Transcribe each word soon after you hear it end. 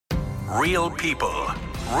Real people,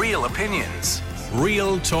 real opinions,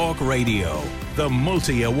 Real Talk Radio. The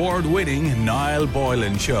multi-award winning Niall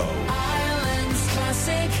Boylan Show. Ireland's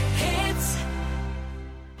classic hits.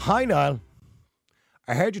 Hi, Niall.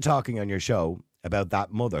 I heard you talking on your show about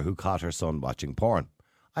that mother who caught her son watching porn.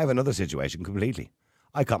 I have another situation completely.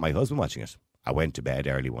 I caught my husband watching it. I went to bed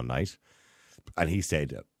early one night and he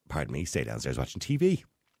stayed downstairs watching TV.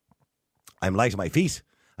 I'm light on my feet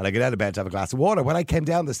and I get out of bed to have a glass of water. When I came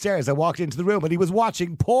down the stairs, I walked into the room and he was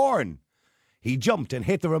watching porn. He jumped and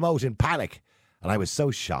hit the remote in panic. And I was so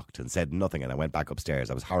shocked and said nothing, and I went back upstairs.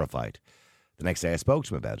 I was horrified. The next day I spoke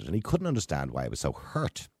to him about it and he couldn't understand why I was so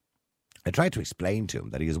hurt. I tried to explain to him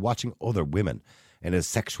that he is watching other women in a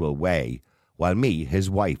sexual way while me, his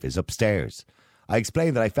wife, is upstairs. I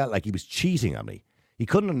explained that I felt like he was cheating on me. He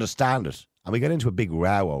couldn't understand it and we got into a big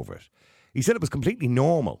row over it. He said it was completely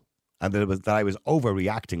normal and that I was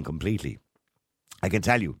overreacting completely. I can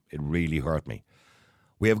tell you, it really hurt me.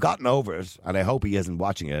 We have gotten over it and I hope he isn't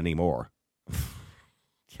watching it anymore.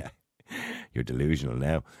 Yeah, you're delusional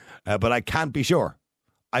now. But I can't be sure.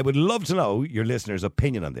 I would love to know your listeners'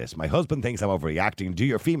 opinion on this. My husband thinks I'm overreacting. Do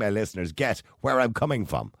your female listeners get where I'm coming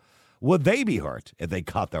from? Would they be hurt if they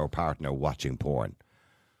caught their partner watching porn?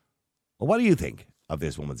 Well, what do you think of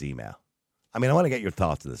this woman's email? I mean, I want to get your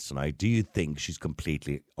thoughts on this tonight. Do you think she's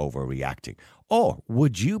completely overreacting? Or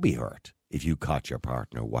would you be hurt if you caught your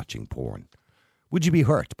partner watching porn? Would you be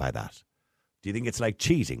hurt by that? Do you think it's like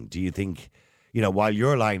cheating? Do you think, while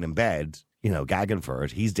you're lying in bed, gagging for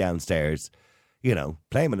it, he's downstairs,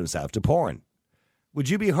 playing with himself to porn? Would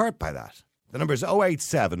you be hurt by that? The number is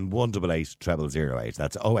 087 188 0008.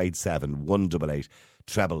 That's 087 188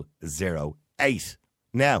 0008.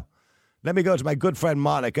 Now, let me go to my good friend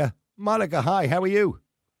Monica. Monica, hi, how are you?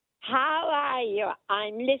 How are you?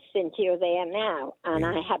 I'm listening to you there now, and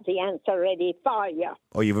I have the answer ready for you.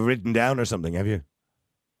 Oh, you've written down or something, have you?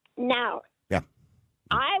 Now, yeah.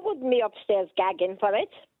 I wouldn't be upstairs gagging for it.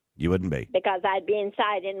 You wouldn't be? Because I'd be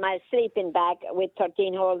inside in my sleeping bag with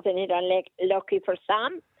 13 holes in it, lucky for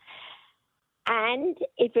some. And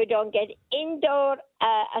if you don't get indoor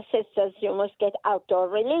assistance, you must get outdoor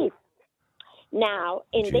relief. Now,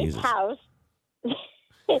 in Jesus. this house...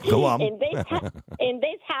 Go on. in this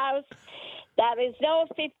house, there is no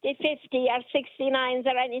 50-50 or 69s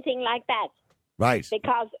or anything like that. Right.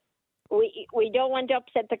 Because we don't want to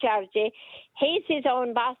upset the clergy. He's his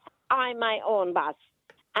own boss. I'm my own boss.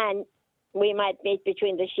 And we might meet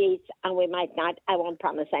between the sheets and we might not. I won't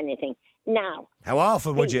promise anything. Now. How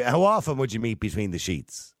often would you meet between the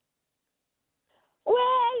sheets?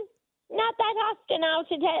 Well, not that often now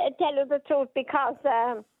to tell you the truth because...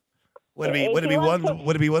 Would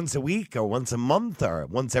it be once a week or once a month or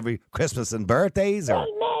once every Christmas and birthdays? Or?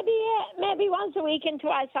 Well, maybe once a week and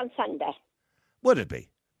twice on Sunday. Would it be?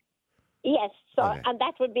 Yes. So Okay. and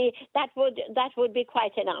that would be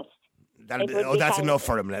quite enough. That's enough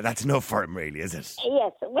for him. That's enough for him, really, is it?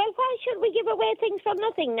 Yes. Well, why should we give away things for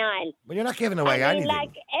nothing, Niall? Well, you're not giving away anything.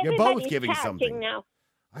 Like You're both giving charging something. now.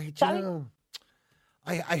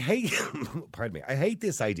 I hate. Pardon me. I hate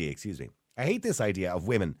this idea. Excuse me. I hate this idea of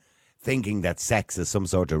women thinking that sex is some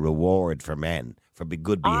sort of reward for men for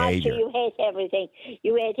good behaviour. Oh, you hate everything.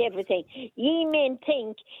 You hate everything. Ye men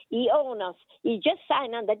think ye own us. You just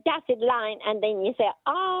sign on the dotted line and then you say,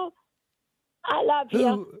 oh, I love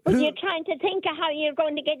you. But you're trying to think of how you're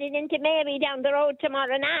going to get it into Mary down the road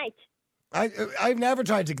tomorrow night. I've never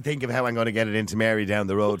tried to think of how I'm going to get it into Mary down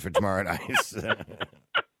the road for tomorrow night.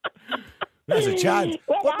 There's a chance.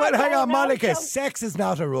 But hang on, Monica, sex is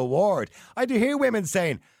not a reward. I do hear women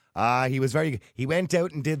saying, he went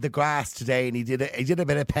out and did the grass today and he did a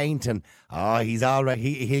bit of painting. He's all right.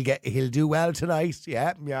 He'll do well tonight.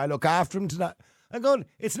 Yeah, I look after him tonight. I'm going,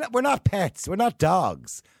 we're not pets. We're not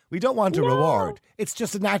dogs. We don't want a reward. It's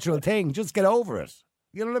just a natural thing. Just get over it.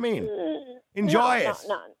 You know what I mean? Enjoy it.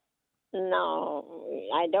 No,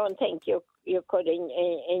 I don't think you could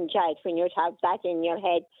enjoy it when you have that in your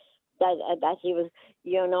head. That he was,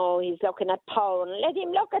 he's looking at porn. Let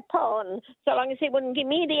him look at porn. So long as he wouldn't give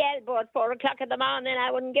me the elbow at 4 o'clock in the morning, I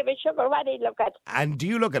wouldn't give a sugar what he'd look at. And do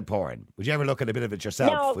you look at porn? Would you ever look at a bit of it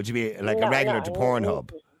yourself? No, Would you be like a regular to Pornhub?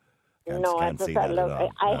 I prefer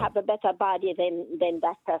look. I have a better body than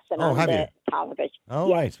that person on the television. Oh,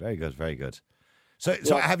 yes. Right. Very good, very good.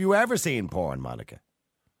 So have you ever seen porn, Monica?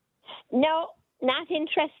 No, not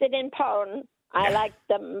interested in porn. I like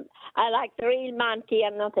the real Monty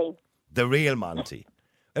and nothing. The real Monty.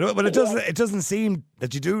 But it doesn't seem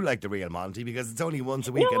that you do like the real Monty because it's only once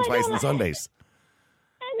a week and twice on Sundays.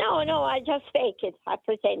 No, I just fake it. I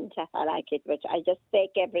pretend I like it, but I just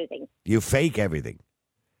fake everything. You fake everything?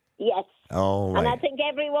 Yes. Oh, And I right. think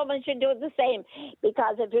every woman should do the same,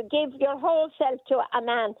 because if you give your whole self to a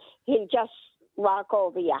man, he'll just walk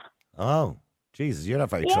over you. Oh, Jesus, you're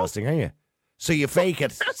not very Yeah. trusting, are you? So you fake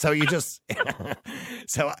it. So you just...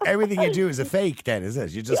 so everything you do is a fake then, is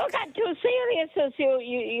it? You just... You got too serious as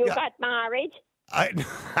you Yeah. got married.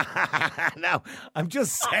 No, I'm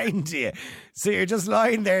just saying to you. So you're just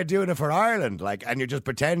lying there doing it for Ireland, like, and you're just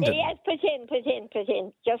pretending. Yes, put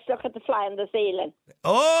in. Just look at the fly on the ceiling.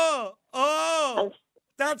 Oh,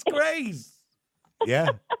 that's great. Yeah,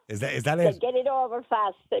 is that So it? get it over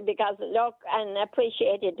fast, because look and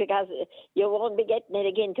appreciate it, because you won't be getting it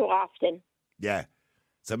again too often. Yeah.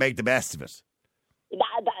 So make the best of it.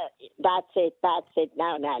 That's it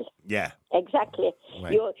now, Nell. Yeah. Exactly.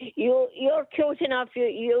 Right. You're cute enough.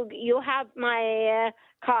 You have my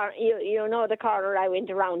car. You know the car I went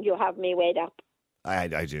around. You have me weighed up. I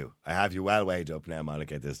do. I have you well weighed up now,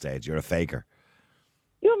 Monica, at this stage. You're a faker.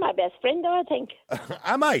 You're my best friend, though, I think.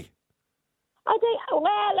 Am I? I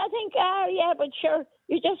think, yeah, but sure,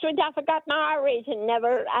 you just went off and got married and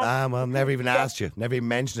never asked. Well, never even asked you. Never even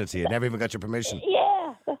mentioned it to you. Never even got your permission.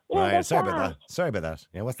 Yeah, Right, that's sorry right. about that. Sorry about that.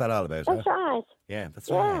 Yeah, what's that all about? That's huh? right. Yeah, that's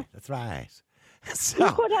Yeah. right. That's right. You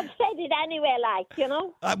So, could have said it anyway, like, you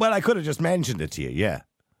know. well, I could have just mentioned it to you, yeah.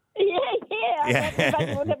 Yeah, Yeah.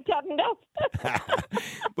 everybody would have turned up.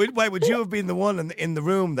 Why would you have been the one in the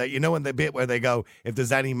room that, you know, in the bit where they go, if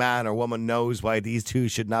there's any man or woman knows why these two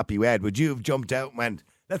should not be wed, would you have jumped out and went,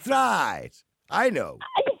 that's right, I know.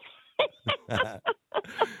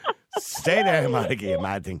 Stay there, Monica, you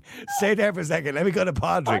mad thing. Stay there for a second. Let me go to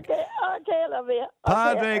Padraig. Okay, love you.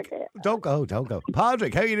 Padraig, Okay. don't go.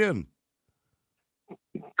 Padraig, how you doing?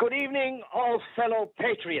 Good evening, all fellow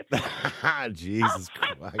patriots. Jesus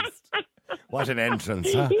Christ. What an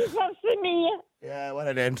entrance, huh? He's from me. Yeah, what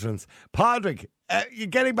an entrance. Padraig, you're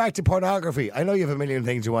getting back to pornography. I know you have a million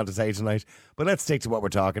things you want to say tonight, but let's stick to what we're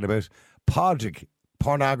talking about. Padraig,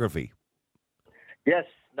 pornography. Yes,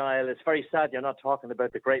 Niall, it's very sad you're not talking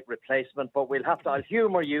about the great replacement, but I'll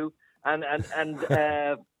humour you and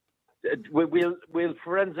we'll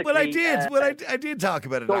forensically. Well, I did. I did talk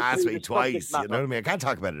about it go last through week the twice. subject You know what I mean? I can't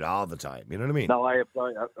talk about it all the time. You know what I mean? No, I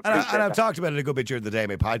appreciate And I've that. talked about it a good bit during the day in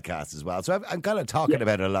my podcast as well. So I'm kind of talking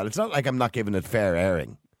about it a lot. It's not like I'm not giving it fair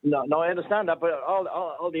airing. No, I understand that, but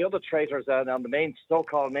all the other traitors on the main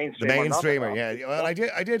so-called mainstream. The are not mainstreamer, at all. yeah. Well, I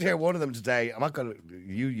did hear one of them today. I'm not going to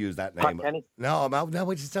use that Pat name. Kenny? No,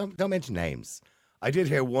 we just don't mention names. I did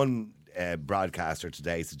hear one broadcaster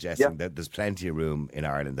today suggesting that there's plenty of room in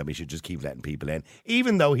Ireland that we should just keep letting people in,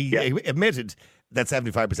 even though he admitted that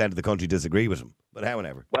 75% of the country disagree with him. But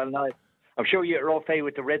however. Well, no, I'm sure you're all familiar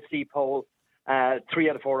with the Red Sea poll. 3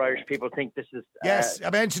 out of 4 Irish people think this is. Yes, I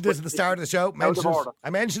mentioned this at the start of the show. order. I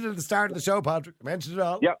mentioned it at the start of the show, Patrick. I mentioned it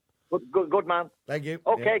all. Yeah, good man. Thank you.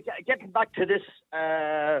 Okay, getting back to this.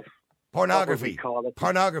 Pornography. What would we call it?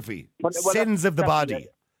 Pornography. Well, Sins of the that's body.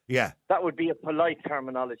 Yeah. That would be a polite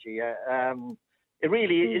terminology. It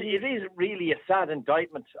is really a sad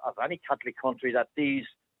indictment of any Catholic country that these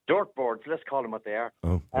dirt boards, let's call them what they are,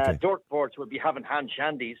 Oh, okay. dirt boards would be having hand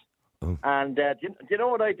shandies. Oh. And do you know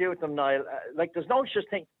what I do with them, Niall? Like, there's no such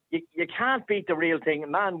thing. You can't beat the real thing,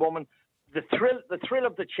 man, woman. The thrill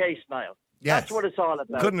of the chase, Niall. Yes. That's what it's all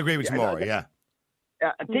about. Couldn't agree with you more, yeah.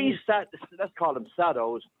 These let's call them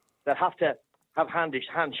saddos that have to have hand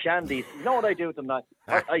shandies. You know what I do with them now?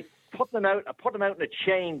 I put them out. I put them out in a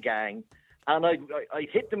chain gang, and I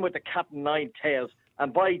hit them with the cat and nine tails.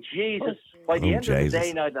 And by Jesus, by the end of the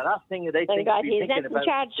day now, the last thing they Thank think God be he's thinking not in about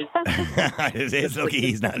charge. It is lucky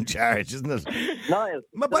he's not in charge, isn't it? Niall,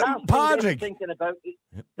 But the last Padraig- thing they'll be thinking about,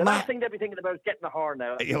 last thing they'll be thinking about is getting a whore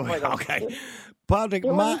now. Okay. Padraig,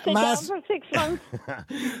 You want to sit down for 6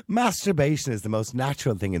 months? masturbation is the most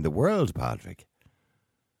natural thing in the world, Padraig.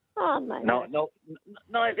 Oh, my No,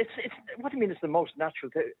 God. it's. What do you mean? It's the most natural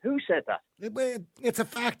thing? Who said that? It's a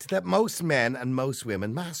fact that most men and most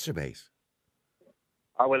women masturbate.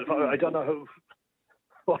 Oh, well, I don't know who.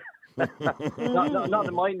 not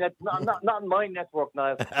in my not in my network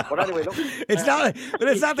now. But anyway, look. It's not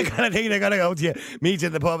the kind of thing they're going to go to you, meet you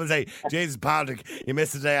in the pub and say, Jesus, Patrick, you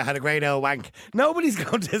missed today, I had a great old wank. Nobody's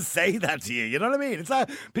going to say that to you, you know what I mean? It's not,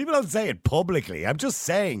 people don't say it publicly. I'm just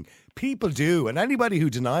saying, people do, and anybody who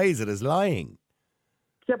denies it is lying.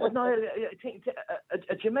 Yeah, but no, I think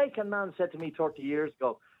a Jamaican man said to me 30 years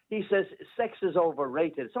ago, he says, sex is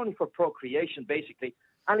overrated. It's only for procreation, basically.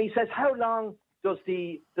 And he says, how long does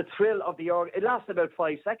the thrill of the organ? It lasts about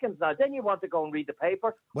 5 seconds now. Then you want to go and read the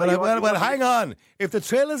paper. Well, hang on. If the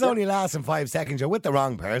thrill is only lasting 5 seconds, you're with the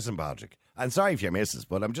wrong person, Patrick. I'm sorry if you're missus,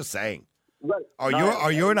 but I'm just saying. Well,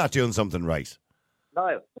 Or you're not doing something right.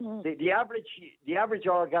 Niall, the average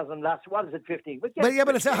orgasm lasts, what is it, 15? But hang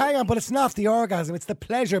on, but it's not the orgasm, it's the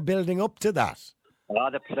pleasure building up to that. Ah,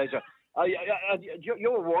 the pleasure.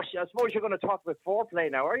 You're worse. I suppose you're going to talk about foreplay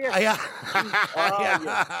now, are you? Yeah.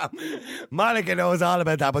 Monica knows all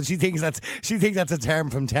about that, but she thinks that's a term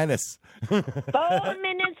from tennis. 4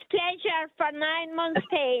 minutes pleasure for 9 months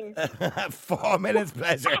pain. 4 minutes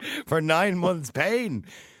pleasure for 9 months pain.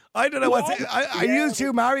 I don't know are you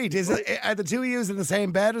two married? Are the two of you in the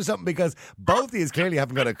same bed or something? Because both of you clearly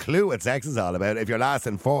haven't got a clue what sex is all about. If you're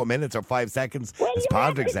lasting 4 minutes or 5 seconds, Well, as you have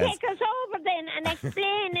Padraig to says. take us over then and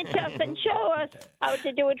explain it to us and show us how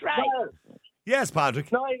to do it right. Niall, Yes,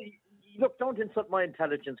 Padraig. Niall, look, don't insult my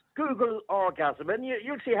intelligence. Google orgasm, and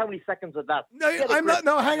you'll see how many seconds of that. No, I'm not.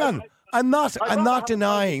 No, hang on. I'm not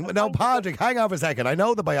denying. No, Padraig, hang on for a second. I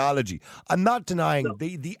know the biology. I'm not denying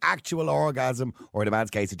the actual orgasm, or in a man's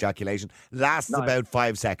case, ejaculation, lasts about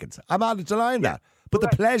 5 seconds. I'm not denying that. But the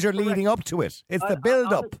pleasure leading up to it, it's the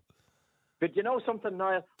build-up. But you know something,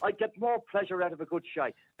 Niall? I get more pleasure out of a good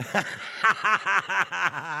shite. What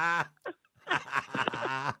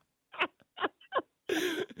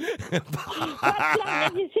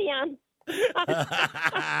planet is he on?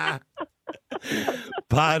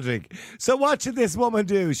 Padraig. So what should this woman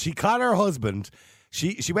do? She caught her husband.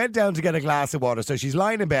 She went down to get a glass of water. So she's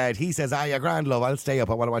lying in bed. He says, you're grand, love. I'll stay up.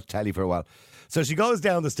 I want to watch telly for a while. So she goes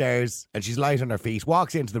down the stairs and she's light on her feet,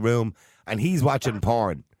 walks into the room, and he's watching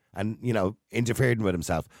porn and, interfering with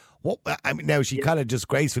himself. Now she kind of just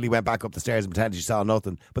gracefully went back up the stairs and pretended she saw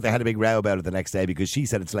nothing, but they had a big row about it the next day because she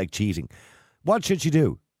said it's like cheating. What should she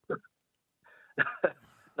do?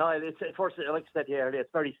 No, it's first, like I said here earlier,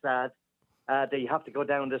 it's very sad that you have to go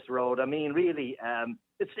down this road. I mean, really,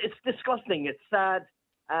 it's disgusting. It's sad.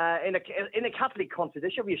 In a Catholic country, they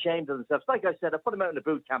should be ashamed of themselves. Like I said, I put them out in the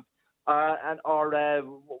boot camp,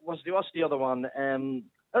 what's the other one? And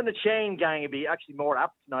the chain gang would be actually more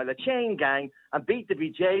apt now. The chain gang, and beat the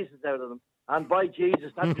bejesus out of them. And by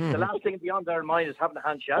Jesus, that's the last thing beyond their mind is having a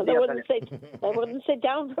hand shandy. They wouldn't sit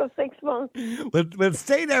down for 6 months. We'll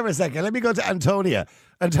stay there for a second. Let me go to Antonia.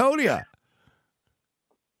 Antonia.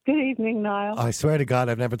 Good evening, Niall. I swear to God,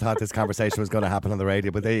 I've never thought this conversation was going to happen on the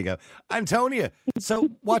radio, but there you go. Antonia, so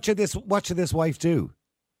what should this wife do?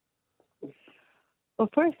 Well,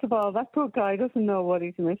 first of all, that poor guy doesn't know what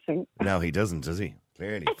he's missing. No, he doesn't, does he?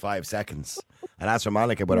 Clearly, 5 seconds. And as for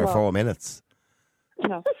Monica with her 4 minutes.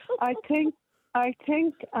 No, I think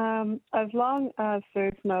as long as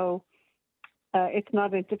there's no, it's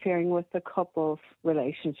not interfering with the couple's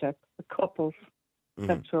relationship, the couple's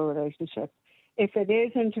sexual relationship. If it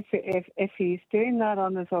is if he's doing that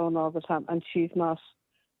on his own all the time and she's not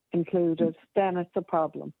included, then it's a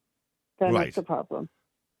problem. It's a problem.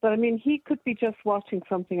 But I mean, he could be just watching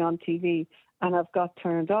something on TV and have got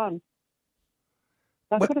turned on.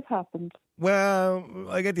 That could have happened. Well,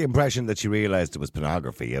 I get the impression that she realised it was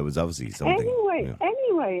pornography. It was obviously something.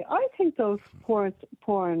 Anyway, I think those porn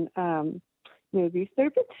movies, they're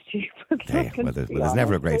a bit stupid. There's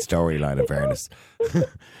never a great storyline, in fairness.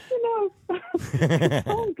 They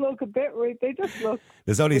don't look a bit right. They just look.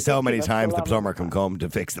 There's only so many times the plumber can come to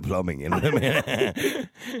fix the plumbing, you know what I mean?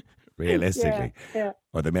 Realistically. Yeah.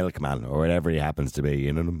 Or the milkman, or whatever he happens to be,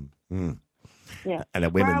 you know. Yeah. And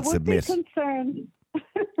that women submit.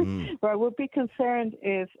 Where I would be concerned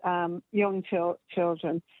is young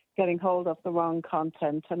children getting hold of the wrong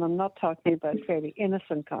content. And I'm not talking about fairly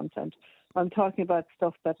innocent content. I'm talking about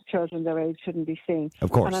stuff that children their age shouldn't be seeing.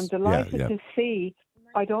 Of course. And I'm delighted to see,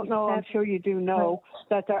 I don't know, I'm sure you do know,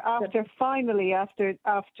 that they're after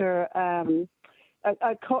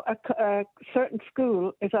a certain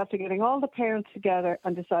school is after getting all the parents together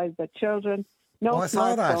and decide that children,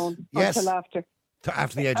 smartphone until after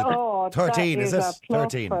the age of 13, is this?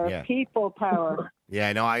 13, yeah. People power.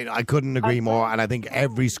 Yeah, no, I couldn't agree more, and I think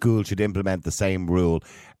every school should implement the same rule.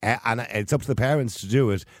 And it's up to the parents to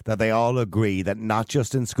do it, that they all agree that not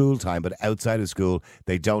just in school time, but outside of school,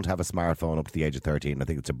 they don't have a smartphone up to the age of 13. I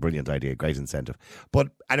think it's a brilliant idea, great incentive. But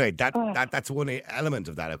anyway, that's one element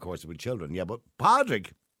of that, of course, with children. Yeah, but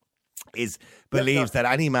Padraig believes that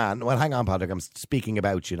any man. Well, hang on, Padraig. I'm speaking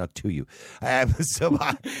about you, not to you.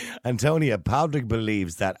 Antonia, Padraig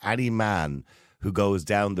believes that any man who goes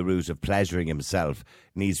down the route of pleasuring himself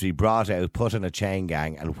needs to be brought out, put in a chain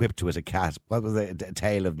gang, and whipped with a cat. What was it? A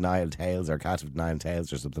tail of 9 tails, or cat of 9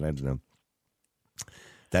 tails, or something? I don't know.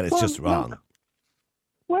 That it's just wrong.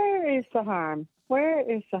 Where is the harm?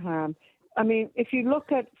 I mean, if you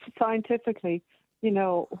look at scientifically,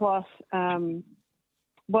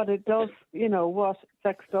 what it does, what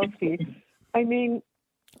sex does to you. I mean,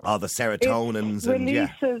 the serotonins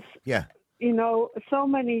releases, yeah. so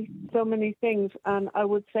many things, and I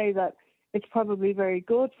would say that it's probably very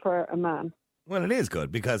good for a man Well, it is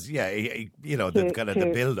good because, the kind of the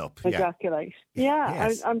to build up. Yeah. ejaculate.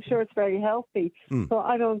 Yes. I'm sure it's very healthy. So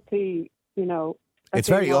I don't see, It's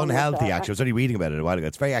thing very wrong with unhealthy, that. actually. I was only reading about it a while ago.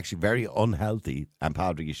 It's very unhealthy, and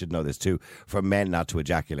Patrick, you should know this too, for men not to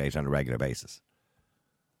ejaculate on a regular basis.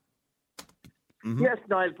 Yes,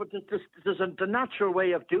 Niall, but there's the natural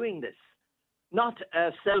way of doing this, not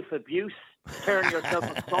self-abuse, tearing yourself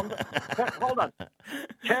asunder. Hold on.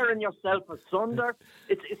 Tearing yourself asunder.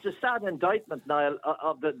 It's a sad indictment, Niall,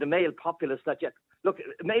 of the male populace that look,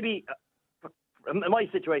 maybe in my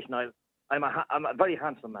situation, Niall, I'm a very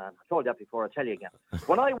handsome man. I told you that before. I'll tell you again.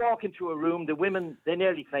 When I walk into a room, the women, they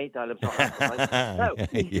nearly faint. I'm so handsome. Right? Now,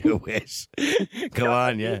 You wish. Go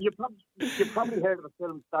on, yeah. You probably heard of a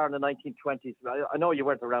film star in the 1920s. I know you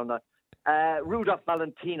weren't around now. Rudolph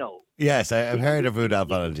Valentino. Yes, I've heard of Rudolph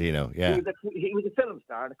Valentino. Yeah. He was a film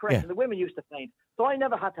star, and correct. Yeah. And the women used to faint. So I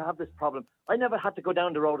never had to have this problem. I never had to go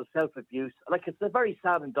down the road of self-abuse. Like, it's a very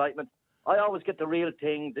sad indictment. I always get the real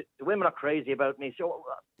thing. The women are crazy about me. So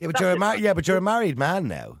Yeah, but you're a married man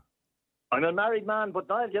now. I'm a married man, but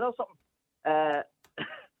Niall, you know something?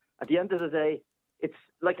 At the end of the day, it's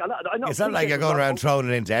like I know. It's not like you're going around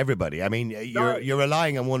throwing it into everybody. I mean, you're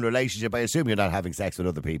relying on one relationship. I assume you're not having sex with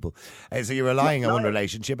other people. So you're relying on one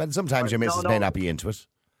relationship, and sometimes your missus may not be into it.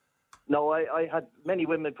 No, I had many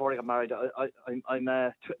women before I got married.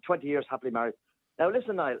 I'm 20 years happily married. Now,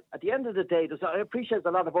 listen, Niall, at the end of the day, I appreciate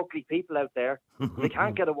there's a lot of ugly people out there. They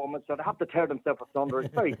can't get a woman, so they have to tear themselves asunder.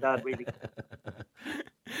 It's very sad, really.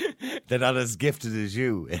 They're not as gifted as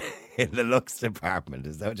you in the looks department.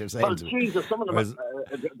 Is that what you're saying? Well, Jesus, some of them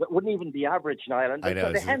wouldn't even be average, Niall. And I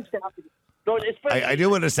know. hence they have to. No, it's very I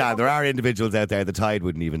do understand. There are individuals out there, the tide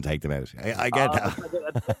wouldn't even take them out. I get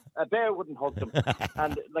that. A bear wouldn't hug them.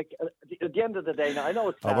 And, like, at the end of the day, now, I know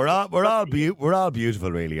it's sad. We're all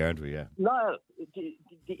beautiful, really, aren't we? Yeah. No,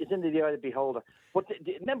 it's in the eye of the beholder. But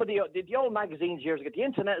remember the old magazines years ago. The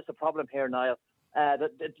internet is the problem here, Niall. The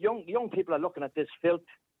young people are looking at this filth.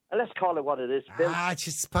 And let's call it what it is. Filth.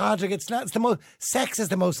 Just Patrick. It's not. It's the most. Sex is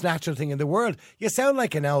the most natural thing in the world. You sound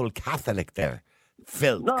like an old Catholic there.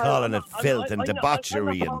 Filth, calling it filth and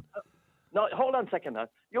debauchery and. No, hold on a second now.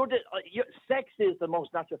 Sex is the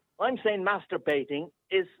most natural. I'm saying masturbating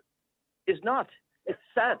is not. It's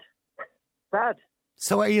sad. Sad.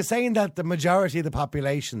 So are you saying that the majority of the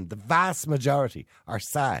population, the vast majority, are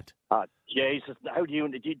sad? Jesus, how do you?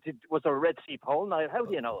 Was there a Red Sea poll now? How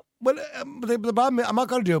do you know? Well, the problem, I'm not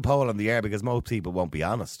going to do a poll on the air because most people won't be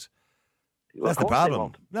honest. That's the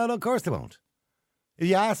problem. No, of course they won't.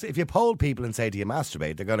 If you poll people and say, do you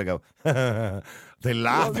masturbate? They're going to go, they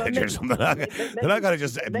laugh at you or something. They're not going to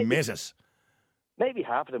just admit it. Maybe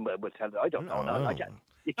half of them will tell you. I don't know. No.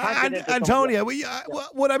 You can't And get into Antonia,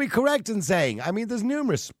 would I be correct in saying, I mean, there's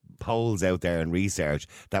numerous polls out there and research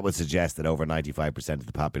that would suggest that over 95% of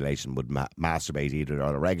the population would masturbate either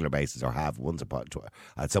on a regular basis or have once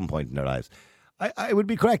at some point in their lives. I would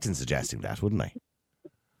be correct in suggesting that, wouldn't I?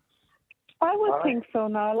 I would think so,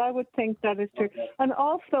 Niall. I would think that is true. And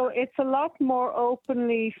also, it's a lot more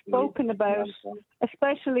openly spoken about,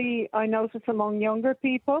 especially, I notice, among younger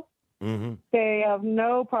people. Mm-hmm. They have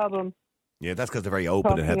no problem. Yeah, that's because they're very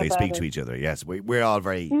open in how they speak to each other. Yes, we're all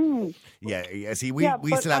very... Yeah, see, we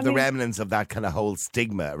still have the remnants of that kind of whole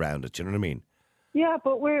stigma around it, you know what I mean? Yeah,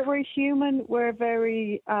 but we're human. We're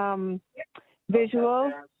very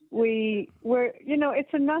visual. We're it's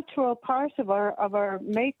a natural part of our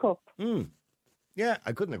makeup. Yeah,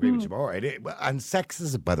 I couldn't agree with you more. And sex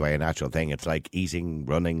is, by the way, a natural thing. It's like eating,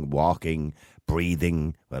 running, walking,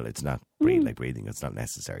 breathing. Well, it's not like breathing. It's not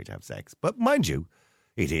necessary to have sex. But mind you,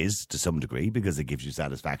 it is to some degree because it gives you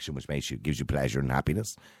satisfaction, which gives you pleasure and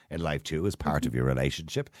happiness in life too as part of your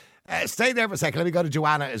relationship. Stay there for a second. Let me go to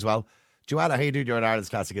Joanna as well. Joanna, how you doing? You're on Ireland's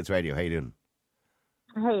Classic Hits Radio. How you doing?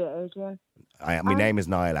 Hey, Adrian. My name is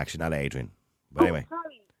Niall, actually, not Adrian. But anyway.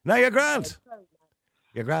 Sorry. No, you're grand.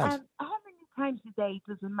 You're grand. How many times a day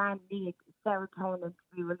does a man need serotonin to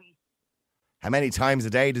be released? How many times a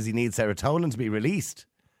day does he need serotonin to be released?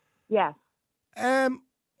 Yes.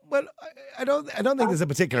 Well, I don't think there's a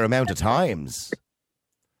particular amount of times.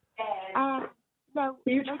 Now,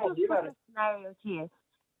 just put a scenario here.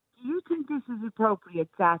 Do you think this is appropriate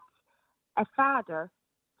that a father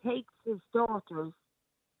takes his daughter's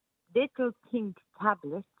little pink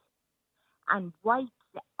tablet and wipes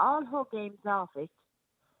all her games off it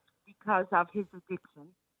because of his addiction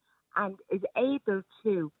and is able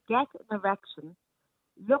to get an erection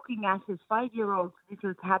looking at his 5-year-old's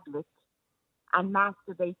little tablet and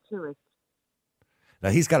masturbate to it? Now,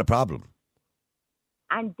 he's got a problem.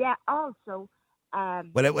 And that also,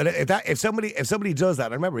 If somebody does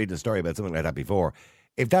that, I remember reading a story about something like that before.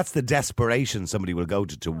 If that's the desperation somebody will go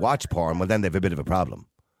to watch porn, well, then they've a bit of a problem.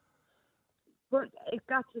 but it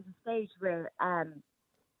got to the stage where I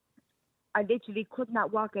literally could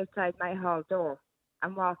not walk outside my hall door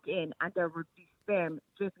and walk in, and there would be sperm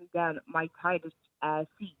dripping down my toilet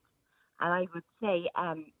seat. And I would say,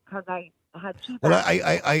 because I had two... Well,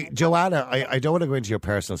 Joanna, I don't want to go into your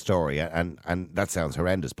personal story, and that sounds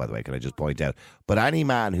horrendous, by the way, can I just point out. But any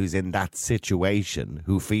man who's in that situation,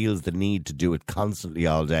 who feels the need to do it constantly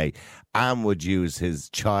all day, and would use his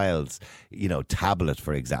child's, tablet,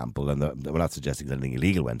 for example, and we're not suggesting that anything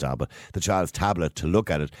illegal went on, but the child's tablet to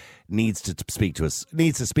look at it, needs to speak to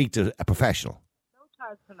a professional. No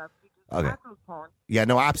child pornography. Okay. Adult porn. Yeah,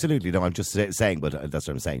 no, absolutely. No, I'm just saying, but that's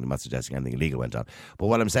what I'm saying. I'm not suggesting anything illegal went on. But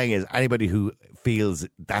what I'm saying is anybody who feels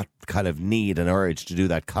that kind of need and urge to do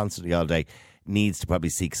that constantly all day needs to probably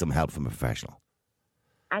seek some help from a professional.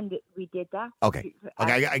 And we did that. Okay.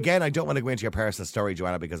 Again, I don't want to go into your personal story,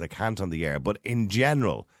 Joanna, because I can't on the air. But in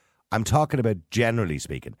general, I'm talking about generally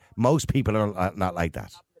speaking. Most people are not like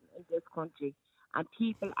that. In this country. And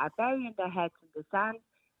people are burying their heads in the sand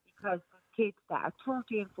because kids that are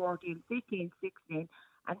 13, 14, 15, 16,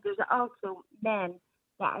 and there's also men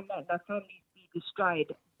that are letting their families be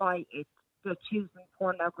destroyed by it. They're choosing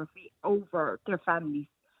pornography over their families,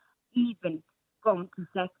 even going to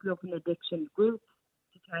sex, love and addiction groups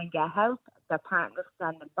to try and get help, their partners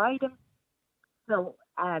standing by them. So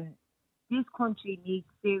this country needs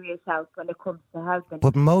serious help when it comes to helping.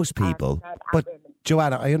 But most people,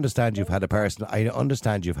 Joanna, I understand you've had a personal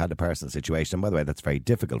situation. And by the way, that's very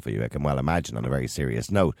difficult for you, I can well imagine, on a very serious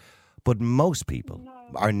note. But most people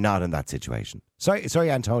are not in that situation. Sorry,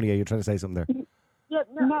 Antonia, you're trying to say something there? Yeah,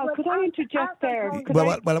 Could I interject there? Could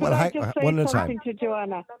Well, I just say one at a time. something to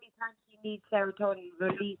Joanna? Many times you need serotonin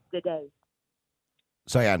released today.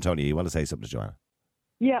 Sorry, Antonia, you want to say something to Joanna?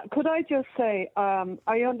 Yeah, could I just say,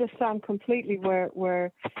 I understand completely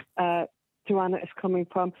where Joanna is coming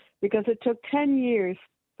from, because it took 10 years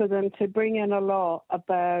for them to bring in a law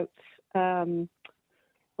about, online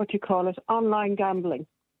gambling.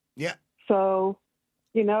 Yeah. So,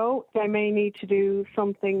 they may need to do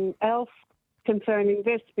something else concerning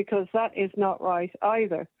this, because that is not right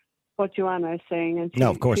either, what Joanna is saying. And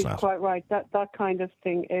no, of course she's not. Quite right. That kind of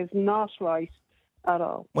thing is not right at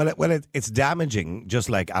all. Well, it's damaging, just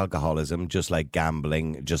like alcoholism, just like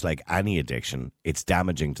gambling, just like any addiction. It's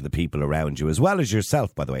damaging to the people around you, as well as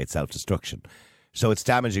yourself, by the way. It's self-destruction. So it's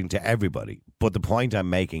damaging to everybody. But the point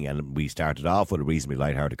I'm making, and we started off with a reasonably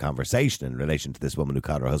lighthearted conversation in relation to this woman who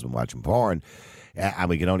caught her husband watching porn, and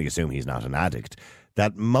we can only assume he's not an addict,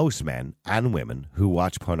 that most men and women who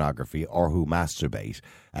watch pornography or who masturbate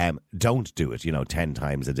don't do it, 10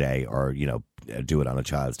 times a day, or, do it on a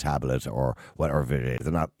child's tablet or whatever it is.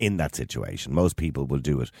 They're not in that situation. Most people will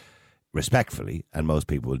do it respectfully, and most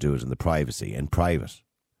people will do it in private.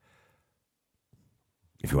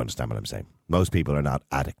 If you understand what I'm saying. Most people are not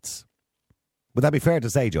addicts. Would that be fair to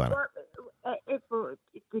say, Joanna? Well, if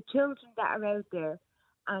the children that are out there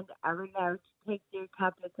and are allowed to take their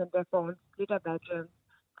tablets and their phones to their bedrooms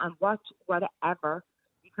and watch whatever,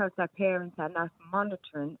 because their parents are not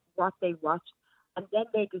monitoring what they watch, and then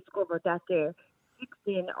they discover that their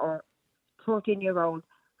 16 or 14-year-old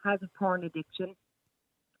has a porn addiction,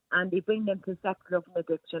 and they bring them to sex, love and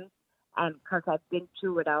addiction, because I've been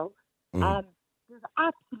through it all. There's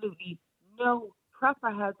absolutely no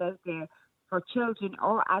proper help out there for children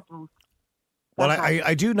or adults. Well,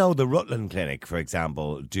 I do know the Rutland Clinic, for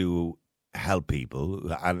example, do help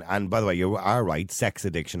people. And by the way, you are right, sex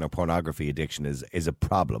addiction or pornography addiction is a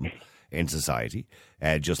problem in society,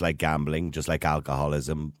 just like gambling, just like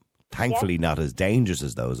alcoholism. Thankfully, not as dangerous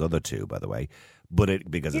as those other two, by the way,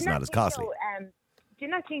 but because it's not as costly. Do you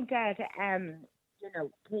not think that,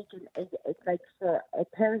 taking it's like for a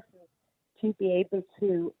person to be able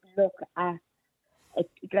to look at,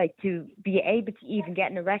 to be able to even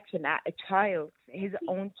get an erection at a child, his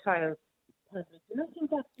own child.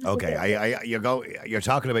 Okay, you're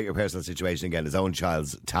talking about your personal situation again, his own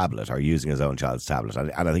child's tablet, or using his own child's tablet.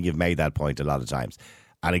 And I think you've made that point a lot of times.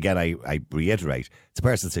 And again, I reiterate, it's a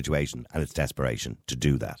personal situation and it's desperation to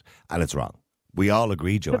do that. And it's wrong. We all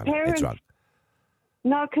agree, Joanna, it's wrong.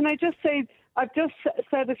 Now, can I just say, I've just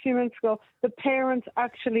said a few minutes ago, the parents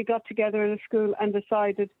actually got together in a school and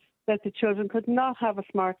decided that the children could not have a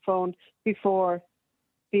smartphone before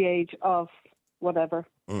the age of whatever,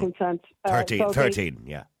 consent. 13,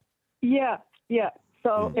 yeah. Yeah.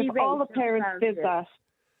 So if all the parents did that,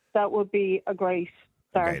 that would be a great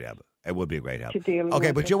start. It would be a great help. To deal okay,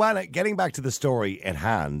 with but Joanna, getting back to the story at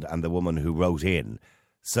hand and the woman who wrote in,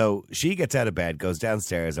 So she gets out of bed, goes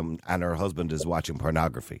downstairs, and her husband is watching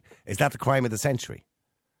pornography. Is that the crime of the century?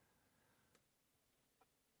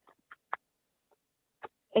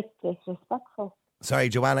 It's disrespectful. Sorry,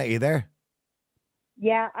 Joanna, are you there?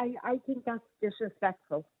 Yeah, I think that's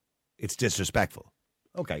disrespectful. It's disrespectful.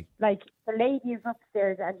 Okay. Like, the lady is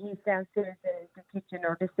upstairs and he's downstairs in the kitchen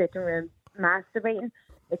or the sitting room masturbating.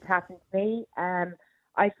 It's happened to me.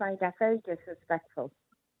 I find that very disrespectful.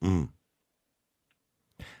 Mm.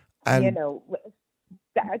 And You know,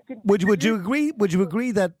 would you agree? Would you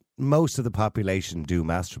agree that most of the population do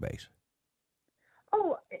masturbate?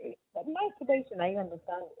 Oh, masturbation, I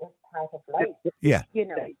understand, is part of life. Yeah. You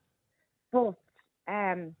know, but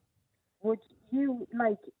would you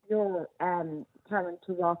like your Karen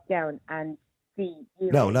to walk down and see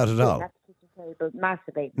you? No, not at all. At the kitchen table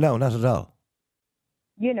masturbate. No, not at all.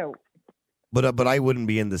 You know. But I wouldn't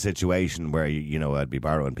be in the situation where I'd be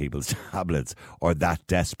borrowing people's tablets or that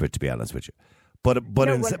desperate, to be honest with you.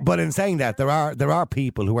 But in saying that, there are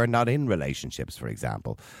people who are not in relationships, for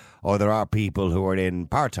example, or there are people who are in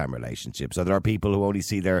part-time relationships, or there are people who only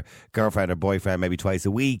see their girlfriend or boyfriend maybe twice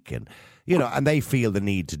a week, and and they feel the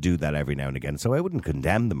need to do that every now and again. So I wouldn't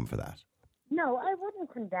condemn them for that. No, I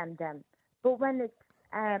wouldn't condemn them. But when it's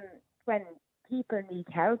when people need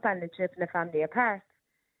help and it's ripping a family apart,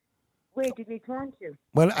 where do they turn to?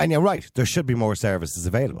 Well, and you're right. There should be more services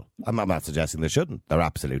available. I'm not suggesting there shouldn't. There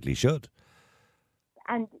absolutely should.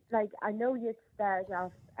 And, like, I know you started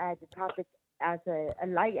off the topic as a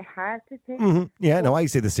light-hearted thing. Mm-hmm. Yeah, no, I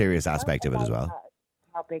see the serious aspect of it as well.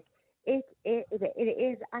 Topic. It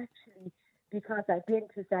is actually because I've been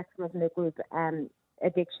to sex working group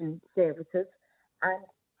addiction services, and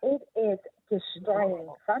it is destroying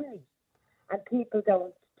families, and people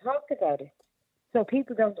don't talk about it. So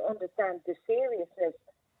people don't understand the seriousness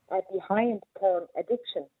behind porn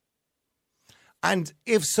addiction. And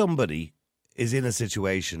if somebody is in a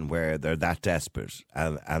situation where they're that desperate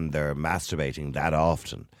and they're masturbating that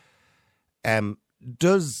often,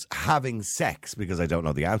 does having sex, because I don't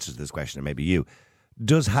know the answer to this question, or maybe you,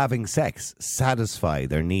 does having sex satisfy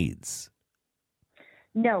their needs?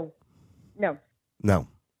 No. No. No,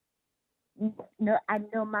 and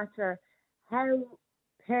no matter how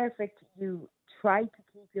perfect you try to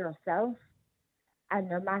keep yourself, and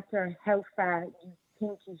no matter how far you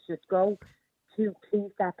think you should go to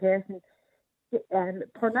please that person,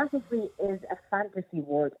 pornography is a fantasy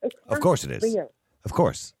world. It's Of course it is. real. Of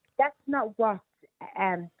course. That's not what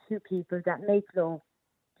two people that make love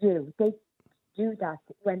do. They do that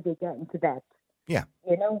when they get into bed. Yeah.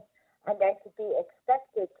 And then to be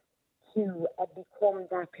expected to become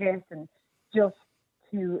that person just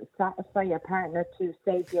to satisfy your partner, to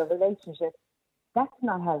save your relationship, that's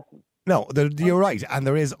not healthy. No, you're right, and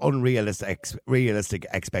there is realistic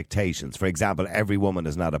expectations. For example, every woman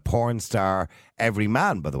is not a porn star. Every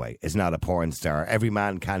man, by the way, is not a porn star. Every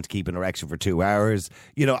man can't keep an erection for 2 hours.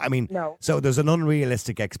 No. So there's an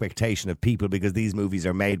unrealistic expectation of people because these movies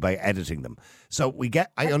are made by editing them. So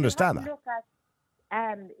I understand that. Look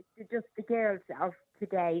at just the girls of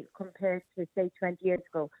today compared to, say, 20 years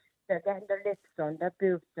ago. They're getting their lips done, their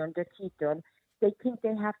boobs done, their teeth done. They think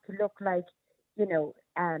they have to look like,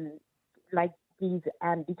 like these,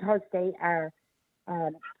 because they are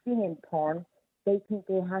seeing porn, they think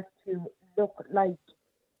they have to look like,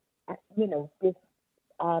 this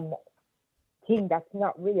thing that's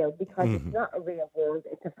not real, because it's not a real world,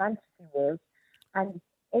 it's a fantasy world. And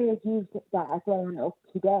it is used that are growing up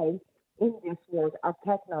today in this world of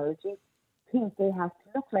technology, think they have to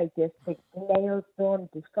look like this, like the nails done,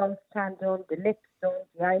 the front tan done, the lips done,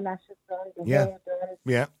 the eyelashes done, the hair done.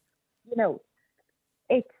 Yeah.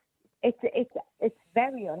 It's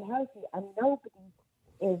very unhealthy, and nobody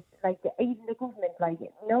is even the government,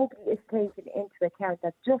 nobody is taking into account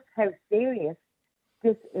that just how serious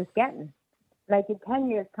this is getting. Like in 10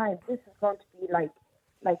 years' time, this is going to be like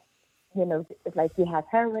you have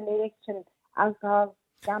heroin addiction, alcohol,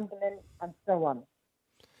 gambling, and so on.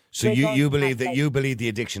 So you believe the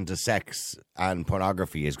addiction to sex and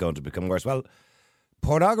pornography is going to become worse? Well,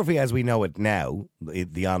 pornography as we know it now,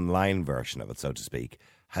 the online version of it, so to speak,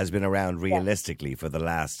 has been around realistically for the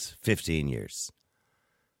last 15 years.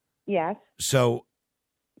 Yes. So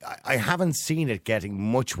I haven't seen it getting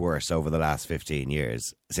much worse over the last 15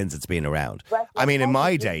 years since it's been around. Well, I mean, in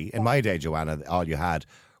my day, Joanna, all you had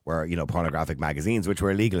were, pornographic magazines, which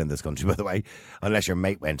were illegal in this country, by the way, unless your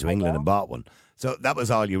mate went to England and bought one. So that was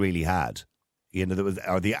all you really had. And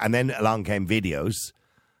then along came videos,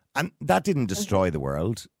 and that didn't destroy the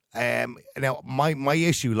world. Now, my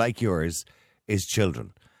issue, like yours, is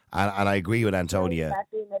children. And I agree with Antonia.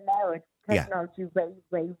 Not being allowed Yeah. technology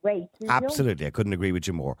way too young. Absolutely. I couldn't agree with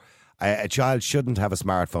you more. A child shouldn't have a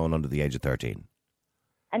smartphone under the age of 13.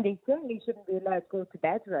 And they certainly shouldn't be allowed to go to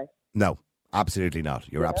bed, right? No, absolutely not.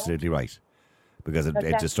 You're You know? absolutely right. Because it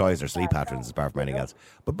That's destroys their what sleep I patterns know, apart from you anything know? else.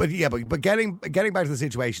 But getting back to the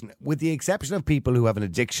situation, with the exception of people who have an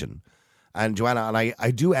addiction, and Joanna, and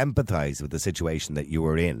I do empathise with the situation that you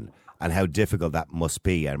were in and how difficult that must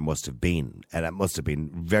be and must have been. And it must have been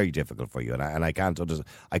very difficult for you. And I can't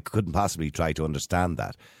I couldn't possibly try to understand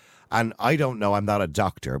that. And I don't know, I'm not a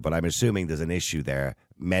doctor, but I'm assuming there's an issue there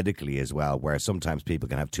medically as well, where sometimes people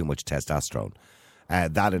can have too much testosterone.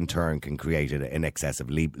 That in turn can create an excessive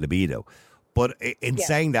libido. But in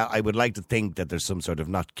saying that, I would like to think that there's some sort of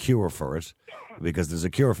not cure for it, because there's a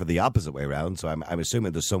cure for the opposite way around. So I'm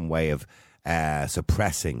assuming there's some way of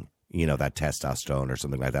suppressing, that testosterone or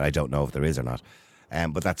something like that. I don't know if there is or not.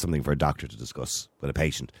 But that's something for a doctor to discuss with a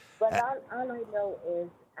patient. Well, all I know is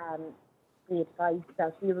the advice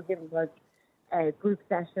that we were given was group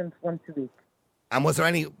sessions once a week. And was there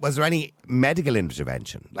any medical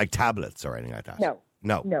intervention, like tablets or anything like that? No.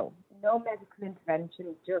 No. No medical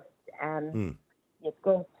intervention, just you'd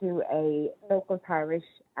go to a local parish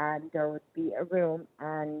and there would be a room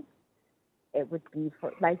and it would be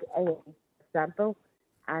for, like a example,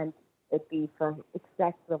 and it'd be for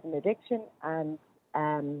excess of an addiction, and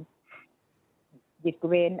you'd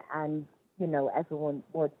go in and, everyone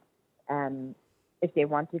would, if they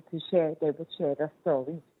wanted to share, they would share their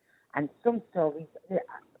stories. And some stories,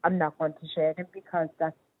 I'm not going to share them because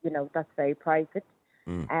that's very private.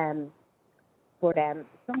 But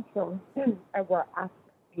some stories were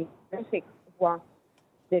absolutely horrific. What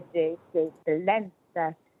the length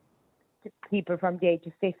that people from the age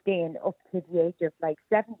of 15 up to the age of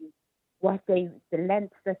 70, the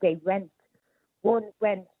lengths that they went. One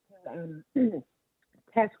went to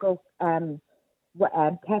Tesco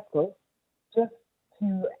just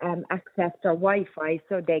to access their Wi-Fi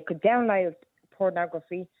so they could download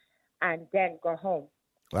pornography and then go home.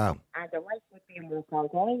 Wow. And the wife would be in work all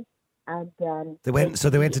day. And they went to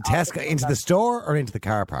Tesco, into the store or into the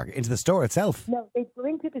car park? Into the store itself? No, they go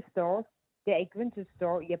into the store.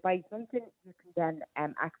 You buy something, you can then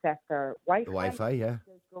access their Wi-Fi. The Wi-Fi, yeah.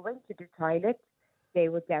 They go into the toilet, they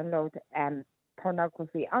would download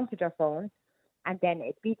pornography onto their phone, and then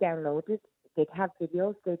it'd be downloaded. They'd have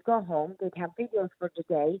videos, they'd go home, they'd have videos for the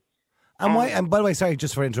day. And why? And by the way, sorry,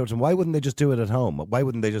 just for interrupting, why wouldn't they just do it at home? Why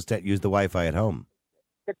wouldn't they just use the Wi-Fi at home?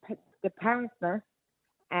 The partner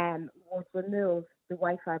would remove the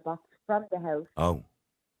Wi-Fi box from the house. Oh.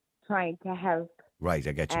 Trying to help. Right,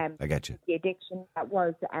 I get you. The addiction that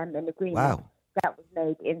was an agreement Wow. that was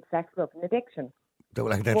made in sex, love and addiction.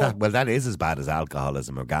 That is as bad as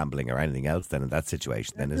alcoholism or gambling or anything else then in that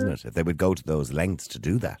situation then, isn't it? If they would go to those lengths to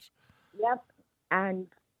do that. Yep. And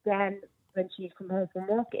then when she'd come home from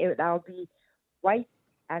work, it would all be white.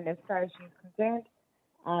 And as far as she was concerned,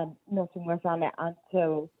 nothing was on it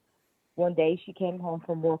until one day she came home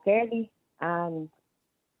from work early and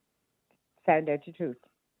found out the truth.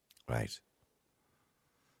 Right.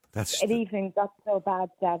 It even got so bad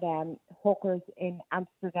that hookers in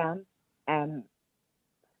Amsterdam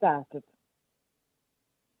started.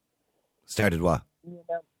 Started what?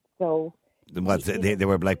 So... What, they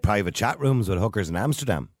were like private chat rooms with hookers in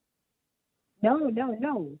Amsterdam? No.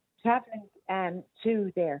 Travelling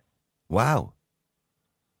to there. Wow.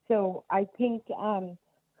 So I think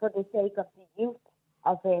for the sake of the youth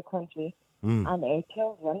of our country and our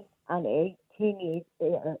children and our teenagers,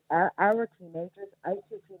 our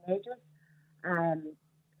two teenagers,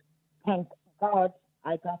 thank God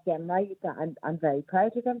I got them right. I'm very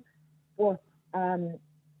proud of them. But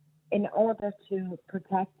in order to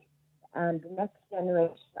protect the next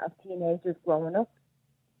generation of teenagers growing up,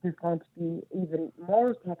 there's going to be even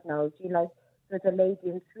more technology. Like there's a lady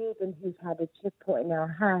in Sweden who's had a chip put in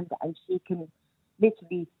her hand, and she can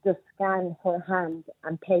literally just scan her hand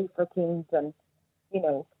and pay for things, and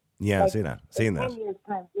Yeah, I've seen that. In 10 years'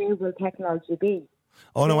 time, where will technology be?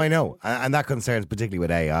 Oh, no, I know. And that concerns, particularly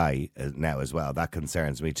with AI now as well, that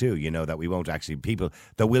concerns me too. That we won't actually,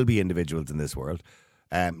 there will be individuals in this world,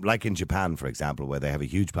 like in Japan, for example, where they have a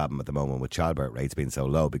huge problem at the moment with childbirth rates being so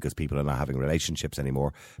low because people are not having relationships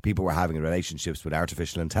anymore. People were having relationships with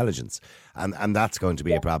artificial intelligence. And that's going to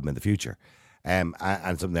be a problem in the future. And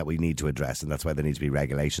something that we need to address, and that's why there needs to be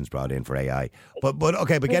regulations brought in for AI. But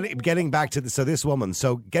getting back to this woman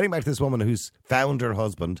who's found her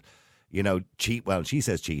husband, cheat. Well, she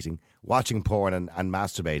says cheating, watching porn and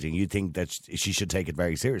masturbating. You think that she should take it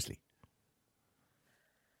very seriously?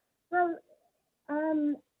 Well,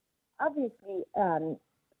 obviously,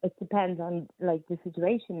 it depends on the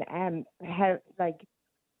situation. How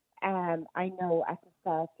I know at the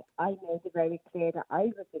start I made it very clear that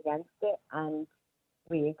I was against it, and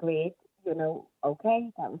we agreed,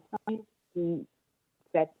 okay, that was fine. He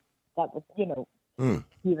said that was,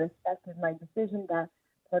 he respected my decision that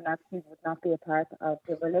pornography would not be a part of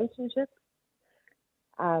the relationship.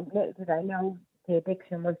 Little did I know the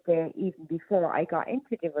addiction was there even before I got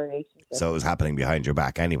into the relationship. So it was happening behind your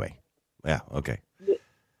back anyway. Yeah, okay.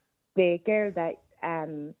 The girl that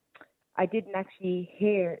I didn't actually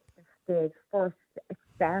hear the first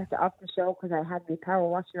start of the show because I had my power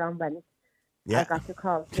washer on when I got the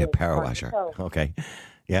call. Yeah, power washer. Okay.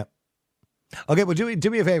 Yeah. Okay, well, do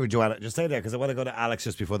me a favour, Joanna. Just stay there because I want to go to Alex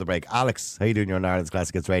just before the break. Alex, how you doing? You're on Ireland's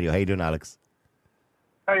Classic Hits Radio. How you doing, Alex?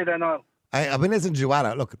 How you doing, Noel? I've been listening to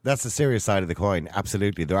Joanna. Look, that's the serious side of the coin.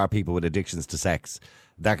 Absolutely. There are people with addictions to sex.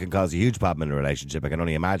 That can cause a huge problem in a relationship. I can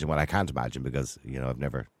only imagine what I can't imagine because, I've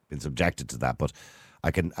never been subjected to that. But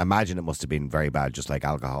I can imagine it must have been very bad, just like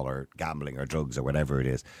alcohol or gambling or drugs or whatever it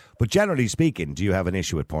is. But generally speaking, do you have an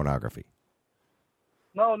issue with pornography?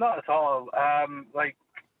 No, not at all.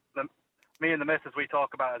 Me and the missus, we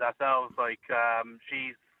talk about it ourselves.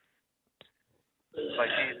 She's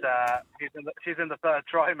in the third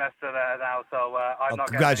trimester there now, so I'm not.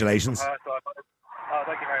 Congratulations! Getting her, so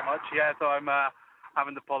thank you very much. Yeah, so I'm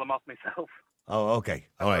having to pull them off myself. Oh, okay,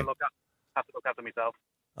 all right. Have to look after myself.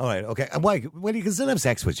 All right, okay. And why? Well, you can still have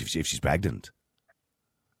sex with if she's pregnant.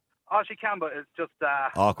 Oh, she can, but it's just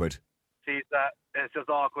awkward. It's just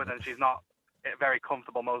awkward, and she's not very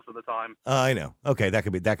comfortable most of the time. I know. Okay, that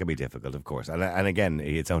could be difficult, of course. And again,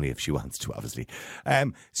 it's only if she wants to, obviously.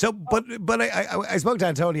 But I spoke to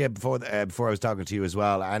Antonia before I was talking to you as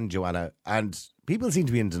well, and Joanna, and people seem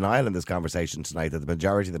to be in denial in this conversation tonight that the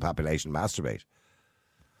majority of the population masturbate.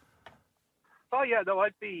 Oh yeah, no,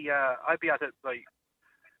 I'd be at it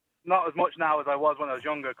not as much now as I was when I was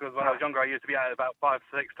younger. Because when I was younger, I used to be at it about 5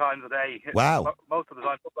 to 6 times a day. Wow! Most of the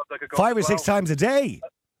time, I could go 5 or 6 times a day.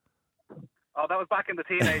 Oh, that was back in the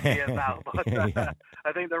teenage years now. But Yeah.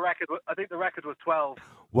 I think the record was 12.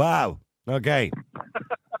 Wow. Okay.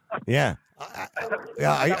 Yeah.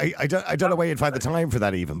 I don't know where you'd find the time for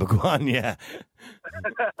that even, but go on, yeah.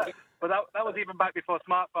 But that was even back before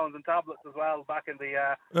smartphones and tablets as well, back in the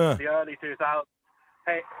early 2000s.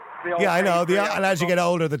 Hey, yeah, I know. And as you get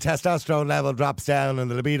older, the testosterone level drops down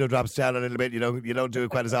and the libido drops down a little bit. You don't do it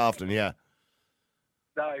quite as often, yeah.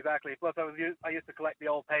 No, exactly. Plus, I used to collect the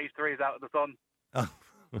old page 3s out of the sun. Oh,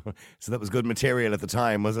 so that was good material at the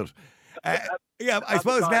time, was it? Yeah, I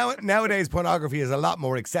suppose nowadays pornography is a lot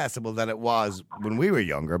more accessible than it was when we were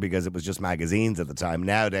younger because it was just magazines at the time.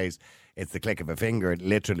 Nowadays, it's the click of a finger,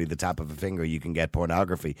 literally the tap of a finger, you can get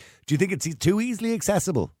pornography. Do you think it's too easily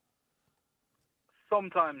accessible?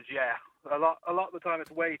 Sometimes, yeah. A lot of the time,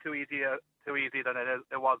 it's way too easy than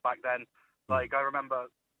it was back then. Like I remember,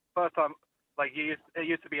 first time. It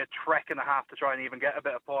used to be a trek and a half to try and even get a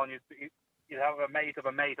bit of porn. You'd have a mate of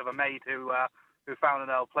a mate of a mate who found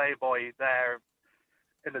an old Playboy there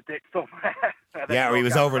in the ditch somewhere. Yeah, or he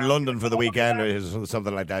was over in London for the weekend or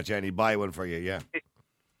something like that, yeah, and he'd buy one for you, yeah.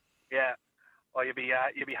 Yeah. Or you'd be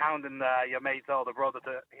hounding your mate's older brother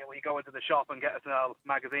to you go into the shop and get us an old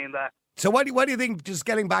magazine there. So what do you think, just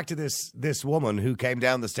getting back to this woman who came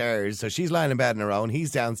down the stairs, so she's lying in bed on her own,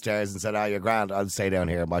 he's downstairs and said, you're grand, I'll stay down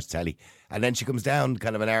here and watch telly. And then she comes down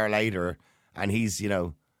kind of an hour later and he's,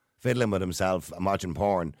 fiddling with himself and watching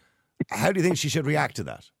porn. How do you think she should react to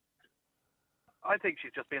that? I think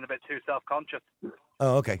she's just being a bit too self-conscious.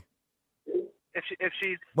 Oh, okay. If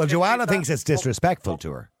she's... Well, Joanna thinks it's disrespectful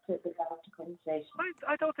to her.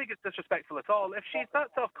 I don't think it's disrespectful at all. If she's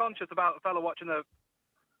that self-conscious about a fellow watching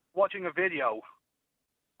a video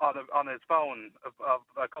on his phone of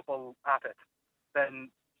a couple at it,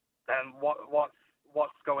 then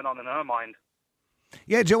what's going on in her mind?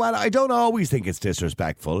 Yeah, Joanna, I don't always think it's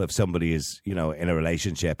disrespectful if somebody is, in a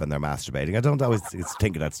relationship and they're masturbating. I don't always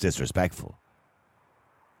think that's disrespectful.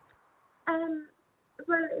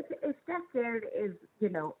 Well, if that girl is,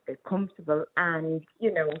 comfortable and,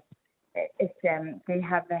 if they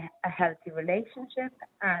have a healthy relationship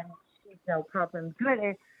and she's no problems with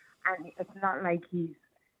it, and it's not like he's,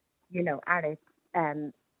 at it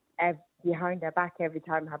behind her back every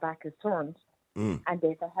time her back is turned, and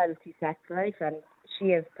there's a healthy sex life and she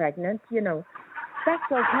is pregnant,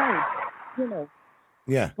 that's okay,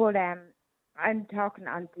 Yeah. But I'm talking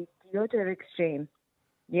on the other extreme,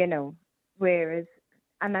 whereas,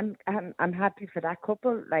 and I'm happy for that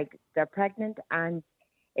couple, like they're pregnant, and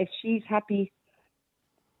if she's happy,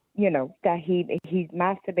 that he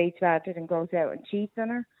masturbates rather than goes out and cheats on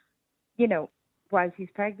her, while she's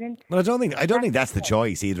pregnant. Well, I don't think that's the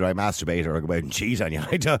choice. Either I masturbate or I go out and cheat on you.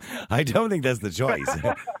 I don't think that's the choice.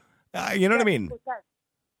 You know what I mean?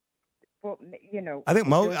 But, you know. I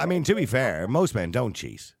think to be fair, most men don't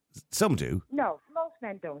cheat. Some do. No, most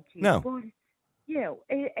men don't cheat. No. But, you know,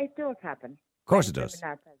 it does happen. Of course it does.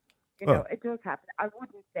 You know, it does happen. I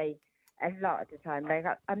wouldn't say a lot of the time. Like,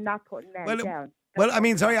 I'm not putting men down. Well, I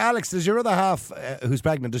mean, sorry, Alex, does your other half, who's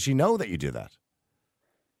pregnant, does she know that you do that?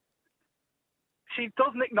 She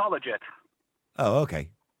doesn't acknowledge it. Oh, okay.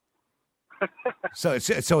 so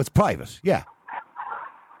it's private, yeah.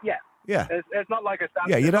 Yeah. Yeah. It's not like a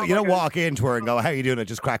standard. Yeah, you don't walk into her and go, how are you doing? And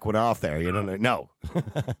just crack one off there. You don't know.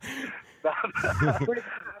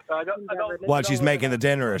 While she's making the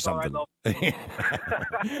dinner or something.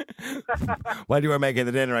 While you were making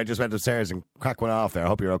the dinner, I just went upstairs and cracked one off there. I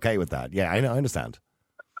hope you're okay with that. Yeah, I know, I understand.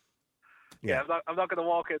 Yeah, I'm not going to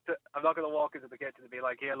walk into the kitchen and be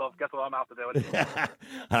like, "Here, love, guess what I'm after doing."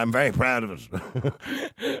 I'm very proud of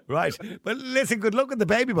it. Right, but listen, good luck with the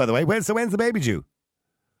baby, by the way. When's the baby due?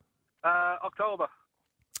 October.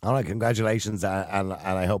 All right, congratulations, and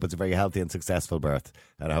I hope it's a very healthy and successful birth,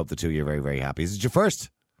 and I hope the two of you are very, very happy. Is it your first?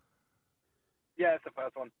 Yeah, it's the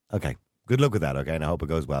first one. Okay, good luck with that. Okay, and I hope it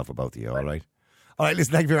goes well for both of you. All right. All right,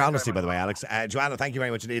 listen, thank you for your honesty, by the way, Alex. Joanna, thank you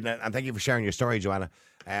very much indeed, and thank you for sharing your story, Joanna.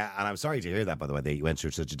 And I'm sorry to hear that, by the way, that you went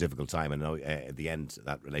through such a difficult time. And at the end,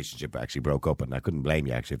 that relationship actually broke up, and I couldn't blame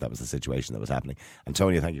you, actually, if that was the situation that was happening.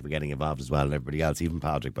 Antonio, thank you for getting involved as well, and everybody else, even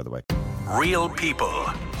Patrick, by the way. Real people,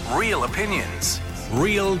 real opinions,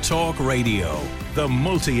 Real Talk Radio. The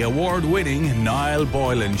multi-award winning Niall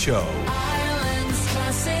Boylan Show.